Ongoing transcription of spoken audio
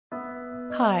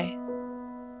Hi,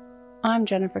 I'm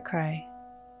Jennifer Cray.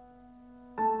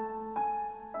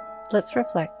 Let's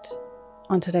reflect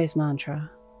on today's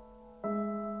mantra.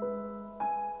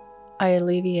 I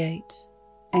alleviate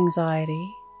anxiety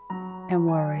and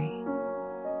worry.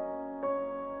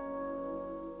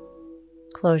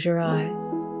 Close your eyes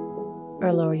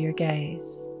or lower your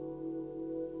gaze.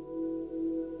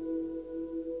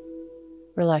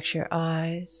 Relax your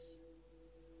eyes.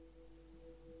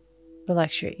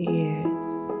 Relax your ears.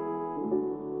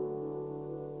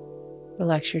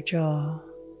 Relax your jaw.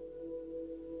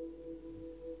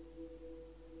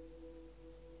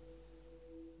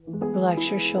 Relax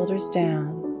your shoulders down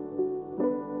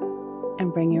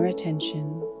and bring your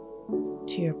attention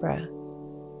to your breath.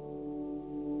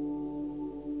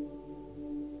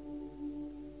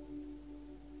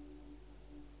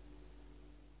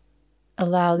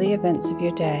 Allow the events of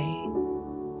your day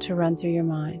to run through your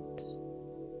mind,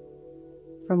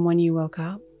 from when you woke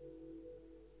up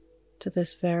to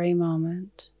this very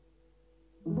moment,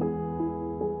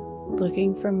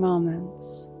 looking for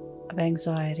moments of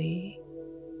anxiety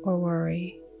or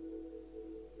worry.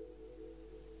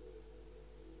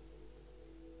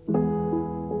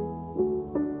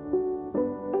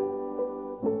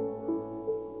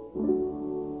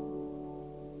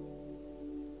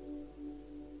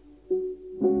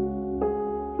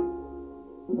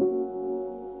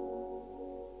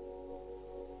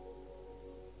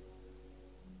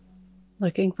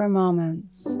 Looking for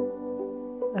moments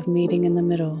of meeting in the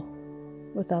middle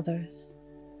with others.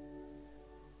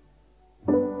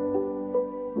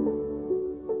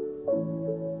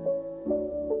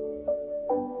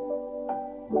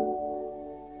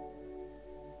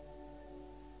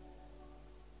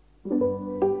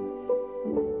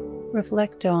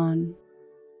 Reflect on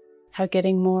how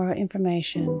getting more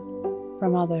information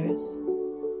from others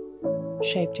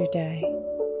shaped your day.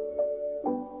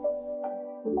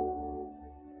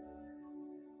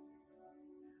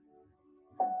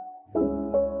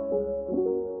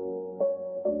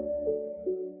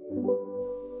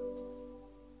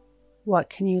 What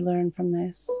can you learn from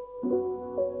this?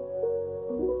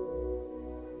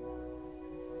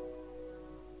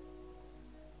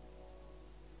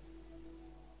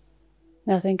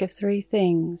 Now think of 3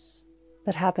 things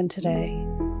that happened today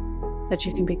that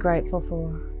you can be grateful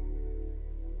for.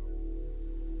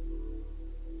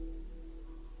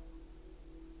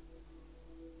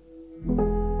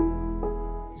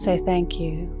 Say thank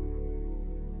you,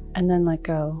 and then let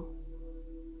go,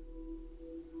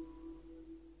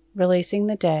 releasing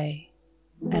the day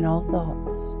and all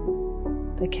thoughts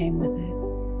that came with it.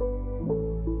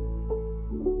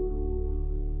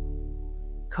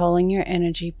 Calling your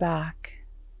energy back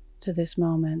to this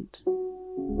moment.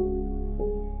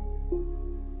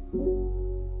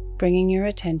 Bringing your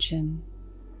attention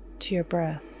to your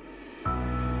breath.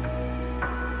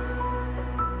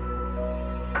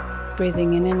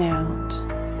 Breathing in and out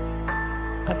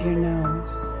of your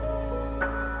nose.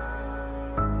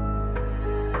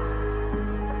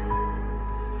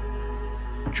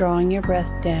 Drawing your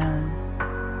breath down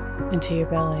into your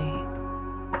belly,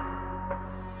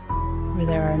 where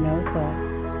there are no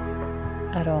thoughts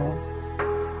at all.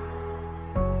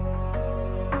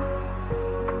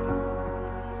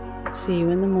 See you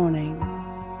in the morning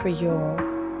for your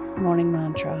morning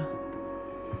mantra.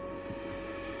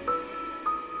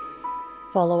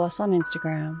 Follow us on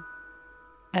Instagram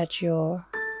at Your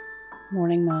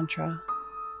Morning Mantra.